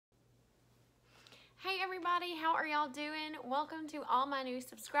everybody, how are y'all doing? Welcome to all my new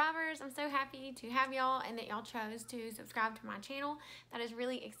subscribers. I'm so happy to have y'all and that y'all chose to subscribe to my channel. That is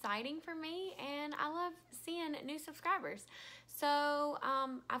really exciting for me and I love seeing new subscribers. So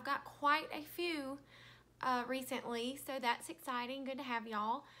I've got quite a few recently, so that's exciting. Good to have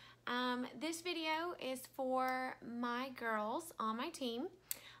y'all. This video is for my girls on my team.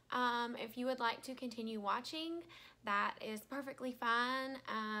 If you would like to continue watching, that is perfectly fine.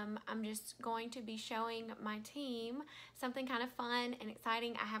 I'm just going to be showing my team something kind of fun and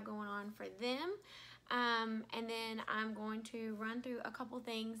exciting I have going on for them. And then I'm going to run through a couple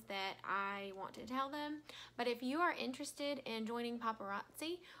things that I want to tell them. But if you are interested in joining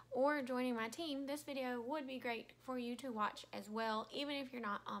Paparazzi or joining my team, this video would be great for you to watch as well, even if you're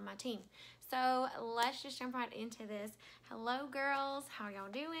not on my team. So let's just jump right into this. Hello girls, how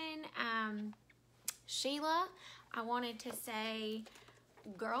y'all doing? Sheila, I wanted to say,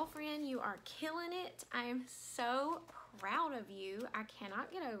 girlfriend, you are killing it. I am so proud of you. I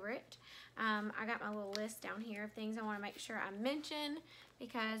cannot get over it. I got my little list down here of things I want to make sure I mention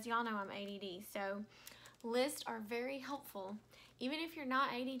because y'all know I'm ADD. So lists are very helpful. Even if you're not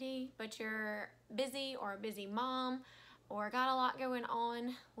ADD, but you're busy or a busy mom or got a lot going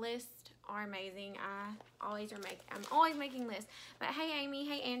on, lists are amazing. I'm always making lists. But hey Amy,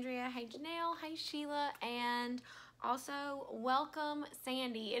 hey Andrea, hey Janelle, hey Sheila, and also welcome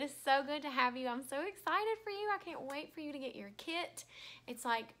Sandy. It is so good to have you. I'm so excited for you. I can't wait for you to get your kit. It's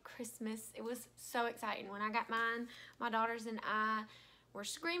like Christmas. It was so exciting. When I got mine, my daughters and I were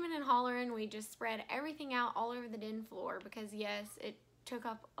screaming and hollering. We just spread everything out all over the den floor because yes, it took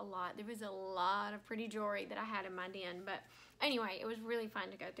up a lot. There was a lot of pretty jewelry that I had in my den, but anyway, it was really fun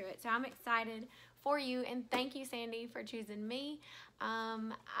to go through it. So I'm excited for you, and thank you, Sandy, for choosing me.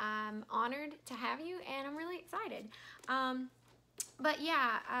 I'm honored to have you, and I'm really excited. But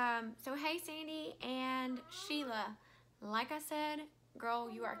yeah, so hey, Sandy and Sheila, like I said, girl,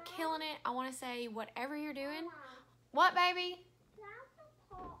 you are killing it. I want to say whatever you're doing. What, baby?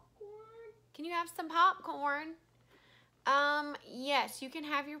 Can you have some popcorn? Yes, you can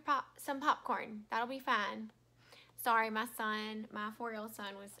have your some popcorn. That'll be fine. Sorry, my 4-year-old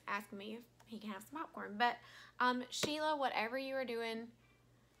son was asking me if he can have some popcorn. But Sheila, whatever you are doing,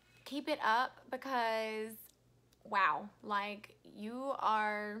 keep it up because wow, like you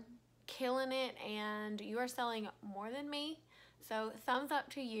are killing it and you are selling more than me. So thumbs up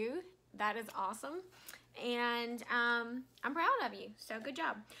to you. That is awesome. And I'm proud of you. So good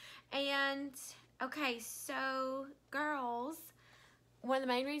job. And okay, so girls, one of the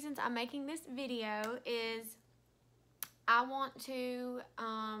main reasons I'm making this video is I want to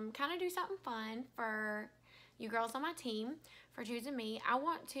kind of do something fun for you girls on my team for choosing me. I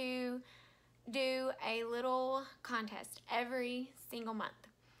want to do a little contest every single month.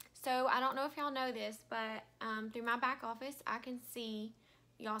 So I don't know if y'all know this, but through my back office, I can see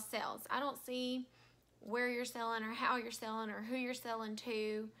y'all sales. I don't see where you're selling or how you're selling or who you're selling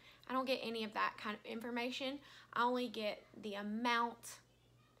to. I don't get any of that kind of information. I only get the amount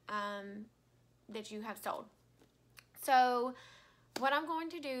that you have sold. So what I'm going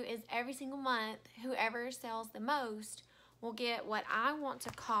to do is every single month, whoever sells the most will get what I want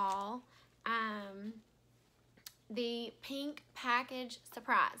to call the pink package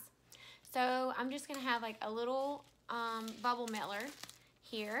surprise. So I'm just going to have like a little bubble mailer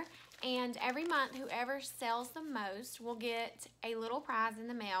here. And every month, whoever sells the most will get a little prize in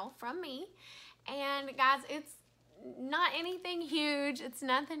the mail from me. And guys, it's not anything huge. It's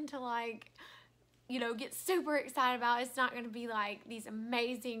nothing to like, you know, get super excited about. It's not going to be like these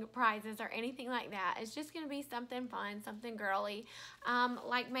amazing prizes or anything like that. It's just going to be something fun, something girly,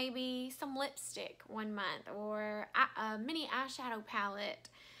 like maybe some lipstick one month or a mini eyeshadow palette,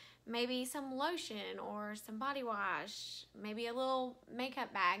 maybe some lotion or some body wash, maybe a little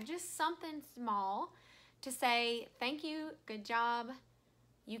makeup bag, just something small to say thank you, good job,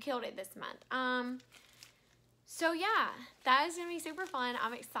 you killed it this month. So yeah, that is going to be super fun.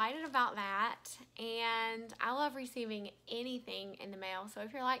 I'm excited about that, and I love receiving anything in the mail. So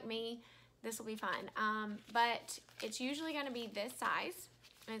if you're like me, this will be fun. But it's usually going to be this size,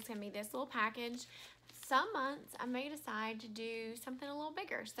 and it's going to be this little package. Some months I may decide to do something a little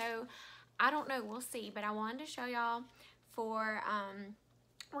bigger. So I don't know, we'll see. But I wanted to show y'all for,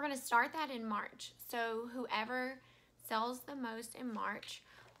 we're going to start that in March. So whoever sells the most in March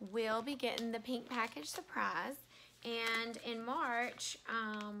will be getting the pink package surprise. And in March,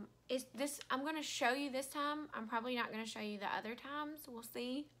 I'm going to show you this time. I'm probably not going to show you the other times. We'll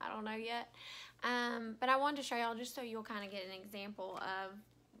see. I don't know yet. But I wanted to show y'all just so you'll kind of get an example of,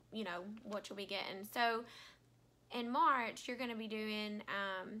 you know, what you'll be getting. So in March, you're going to be doing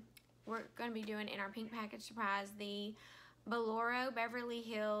we're going to be doing in our pink package surprise the Bolero Beverly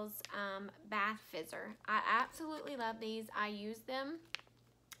Hills Bath Fizzer. I absolutely love these. I use them.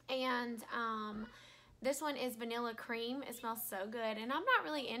 And this one is vanilla cream. It smells so good. And I'm not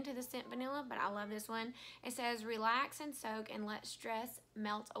really into the scent vanilla, but I love this one. It says relax and soak and let stress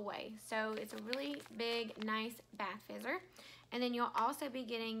melt away. So it's a really big, nice bath fizzer. And then you'll also be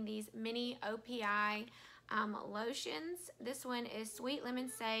getting these mini OPI lotions. This one is Sweet Lemon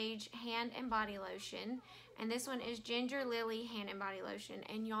Sage Hand and Body Lotion. And this one is Ginger Lily Hand and Body Lotion.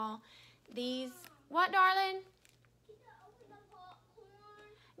 And y'all, these... What, darling?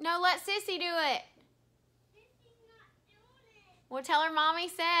 No, let Sissy do it. Well, tell her Mommy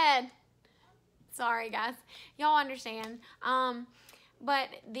said. Sorry, guys. Y'all understand. But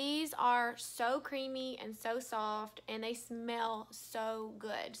these are so creamy and so soft, and they smell so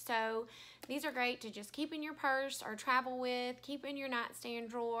good. So these are great to just keep in your purse or travel with, keep in your nightstand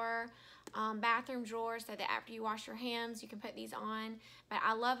drawer, bathroom drawer, so that after you wash your hands, you can put these on. But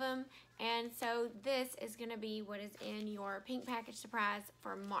I love them, and so this is going to be what is in your pink package surprise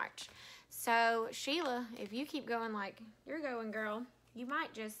for March. So Sheila, if you keep going like you're going, girl, you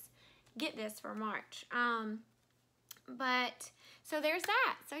might just get this for March. But so there's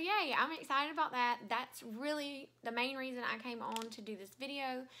that. So yay, I'm excited about that. That's really the main reason I came on to do this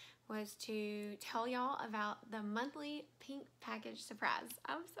video, was to tell y'all about the monthly pink package surprise.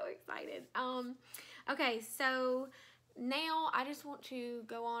 I'm so excited. Okay, so now I just want to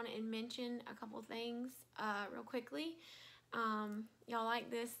go on and mention a couple things real quickly. Y'all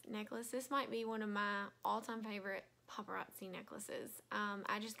like this necklace? This might be one of my all-time favorite paparazzi necklaces.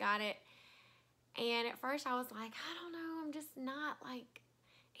 I just got it, and at first I was like, I don't know, I'm just not like,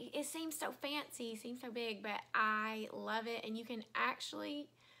 it seems so fancy, seems so big, but I love it. And you can actually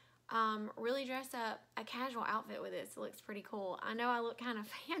really dress up a casual outfit with this. It looks pretty cool. I know I look kind of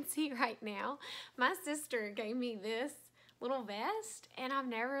fancy right now. My sister gave me this little vest, and I've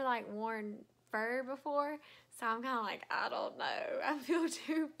never like worn fur before, so I'm kind of like, I don't know, I feel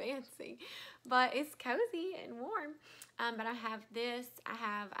too fancy, but it's cozy and warm. But I have this,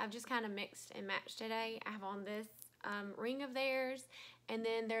 I've just kind of mixed and matched today. I have on this ring of theirs, and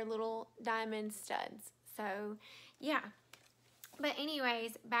then their little diamond studs. So yeah, but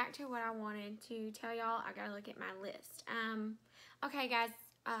anyways, back to what I wanted to tell y'all. I gotta look at my list. Okay guys,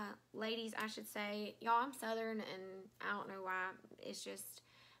 ladies, I should say, y'all, I'm Southern, and I don't know why, it's just,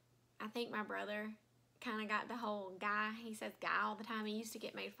 I think my brother kind of got the whole guy, he says guy all the time. He used to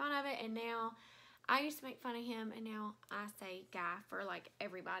get made fun of it, and now I used to make fun of him, and now I say guy for like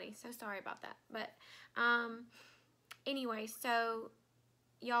everybody. So sorry about that. But anyway, so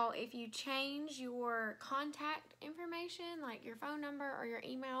y'all, if you change your contact information, like your phone number or your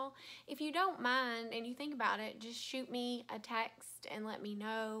email, if you don't mind and you think about it, just shoot me a text and let me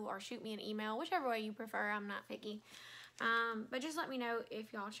know, or shoot me an email, whichever way you prefer. I'm not picky. But just let me know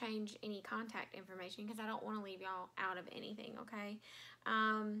if y'all change any contact information, because I don't want to leave y'all out of anything, okay?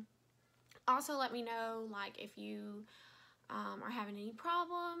 Also, let me know, like, if you are having any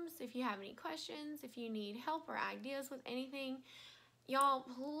problems, if you have any questions, if you need help or ideas with anything. Y'all,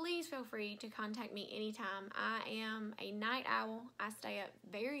 please feel free to contact me anytime. I am a night owl. I stay up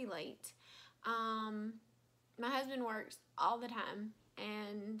very late. My husband works all the time,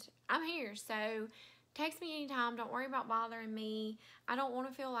 and I'm here, so text me anytime. Don't worry about bothering me. I don't want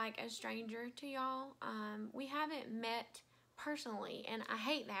to feel like a stranger to y'all. We haven't met personally, and I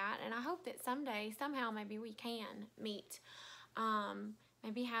hate that, and I hope that someday, somehow, maybe we can meet.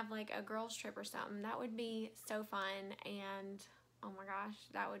 Maybe have like a girls trip or something. That would be so fun, and oh my gosh,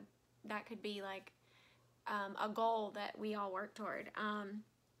 that could be like a goal that we all work toward.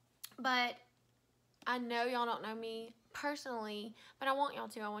 But I know y'all don't know me personally, but I want y'all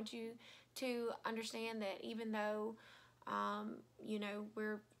to. I want you to understand that even though, you know,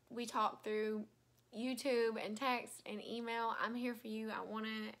 we talk through YouTube and text and email, I'm here for you. I want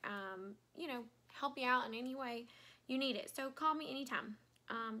to, you know, help you out in any way you need it. So call me anytime.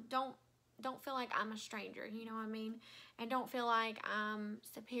 Don't feel like I'm a stranger, you know what I mean? And don't feel like I'm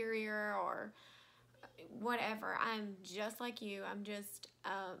superior or whatever. I'm just like you. I'm just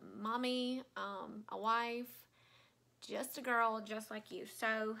a mommy, a wife, just a girl just like you.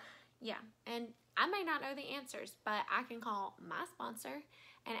 So yeah, and I may not know the answers, but I can call my sponsor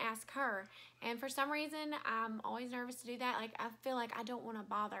and ask her. And for some reason, I'm always nervous to do that. Like, I feel like I don't want to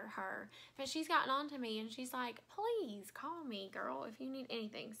bother her. But she's gotten on to me, and she's like, please call me, girl, if you need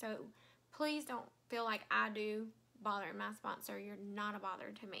anything. So please don't feel like I do bothering my sponsor. You're not a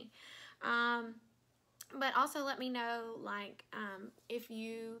bother to me. But also let me know, like, if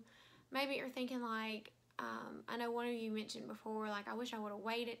you maybe are thinking like, I know one of you mentioned before, like, I wish I would have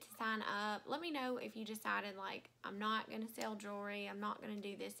waited to sign up. Let me know if you decided, like, I'm not going to sell jewelry, I'm not going to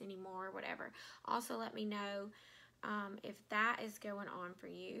do this anymore, whatever. Also, let me know if that is going on for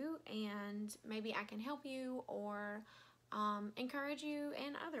you, and maybe I can help you or encourage you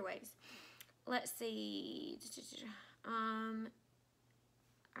in other ways. Let's see. I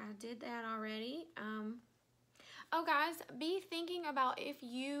did that already. Oh, guys, be thinking about if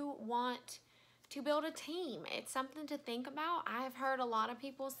you want to build a team. It's something to think about. I have heard a lot of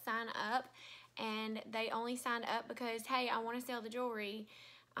people sign up and they only signed up because, hey, I want to sell the jewelry,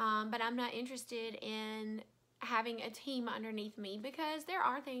 but I'm not interested in having a team underneath me, because there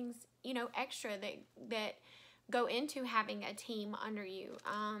are things, you know, extra that go into having a team under you.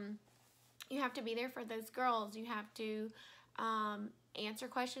 You have to be there for those girls. You have to answer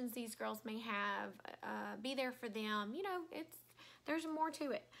questions these girls may have, be there for them. You know, there's more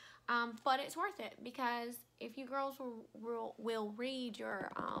to it. But it's worth it, because if you girls will read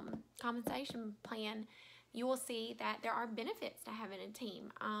your compensation plan, you will see that there are benefits to having a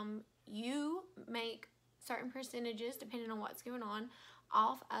team. You make certain percentages, depending on what's going on,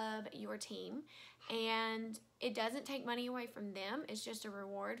 off of your team, and it doesn't take money away from them. It's just a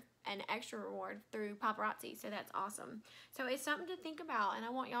reward, an extra reward through Paparazzi. So that's awesome. So it's something to think about, and I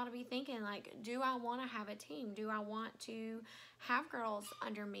want y'all to be thinking, like, do I want to have a team? Do I want to have girls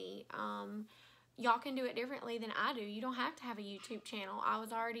under me? Y'all can do it differently than I do. You don't have to have a YouTube channel. I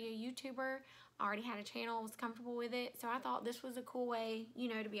was already a YouTuber. I already had a channel, was comfortable with it, so I thought this was a cool way, you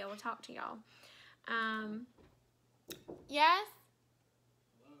know, to be able to talk to y'all. Yes?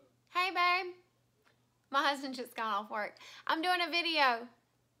 Hey, babe. My husband just got off work. I'm doing a video.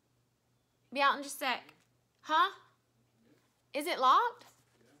 Be out in just a sec. Huh? Is it locked?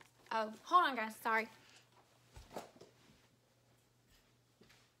 Oh, hold on, guys. Sorry.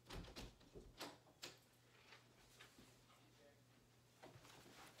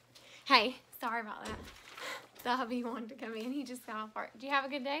 Hey, sorry about that. The hubby wanted to come in. He just got off work. Did you have a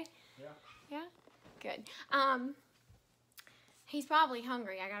good day? Yeah. Yeah? Good. He's probably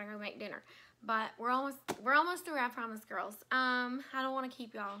hungry. I gotta go make dinner. But we're almost through, I promise, girls. I don't want to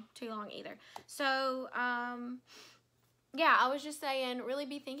keep y'all too long either. So, yeah, I was just saying, really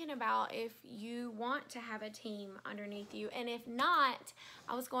be thinking about if you want to have a team underneath you. And if not,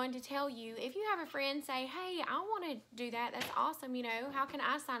 I was going to tell you, if you have a friend say, hey, I want to do that, that's awesome, you know, how can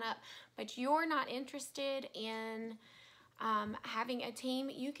I sign up? But you're not interested in having a team,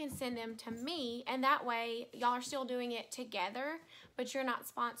 you can send them to me, and that way y'all are still doing it together, but you're not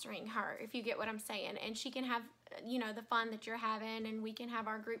sponsoring her, if you get what I'm saying. And she can have, you know, the fun that you're having, and we can have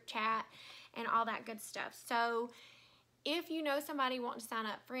our group chat and all that good stuff. So if you know somebody wanting to sign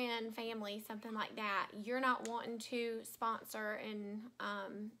up, friend, family, something like that, you're not wanting to sponsor and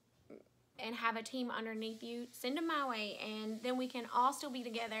have a team underneath you, send them my way, and then we can all still be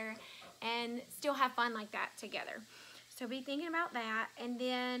together and still have fun like that together. So be thinking about that. And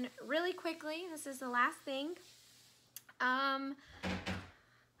then really quickly, this is the last thing.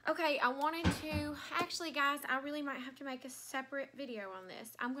 Okay, I wanted to, actually guys, I really might have to make a separate video on this.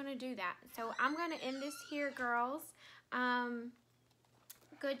 I'm going to do that. So I'm going to end this here, girls.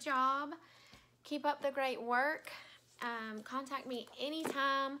 Good job. Keep up the great work. Contact me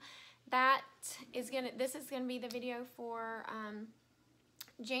anytime. This is going to be the video for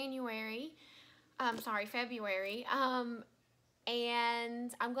February.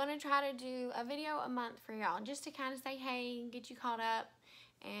 And I'm going to try to do a video a month for y'all, just to kind of say hey, get you caught up,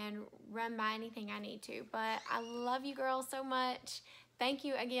 and run by anything I need to. But I love you girls so much. Thank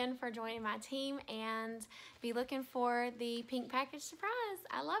you again for joining my team, and be looking for the pink package surprise.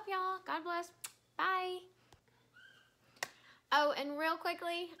 I love y'all. God bless. Bye. Oh, and real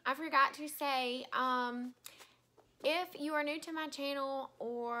quickly, I forgot to say, if you are new to my channel,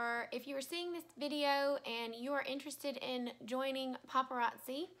 or if you are seeing this video and you are interested in joining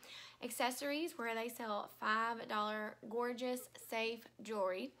Paparazzi Accessories, where they sell $5 gorgeous, safe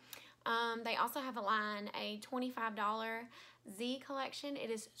jewelry. They also have a line, a $25 Z collection. It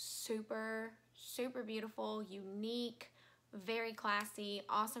is super, super beautiful, unique, very classy,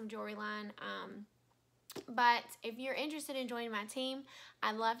 awesome jewelry line. But if you're interested in joining my team,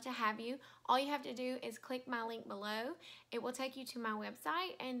 I'd love to have you. All you have to do is click my link below. It will take you to my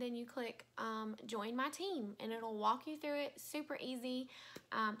website, and then you click join my team, and it'll walk you through it. Super easy.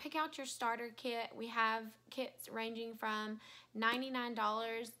 Pick out your starter kit. We have kits ranging from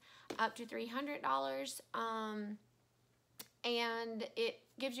 $99 up to $300. And it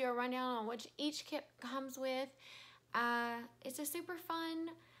gives you a rundown on what each kit comes with. It's a super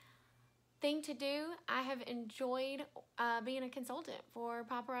fun thing to do. I have enjoyed being a consultant for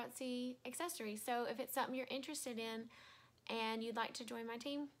Paparazzi Accessories. So if it's something you're interested in and you'd like to join my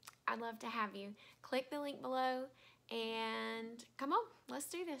team, I'd love to have you. Click the link below and come on, let's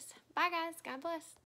do this. Bye guys, God bless.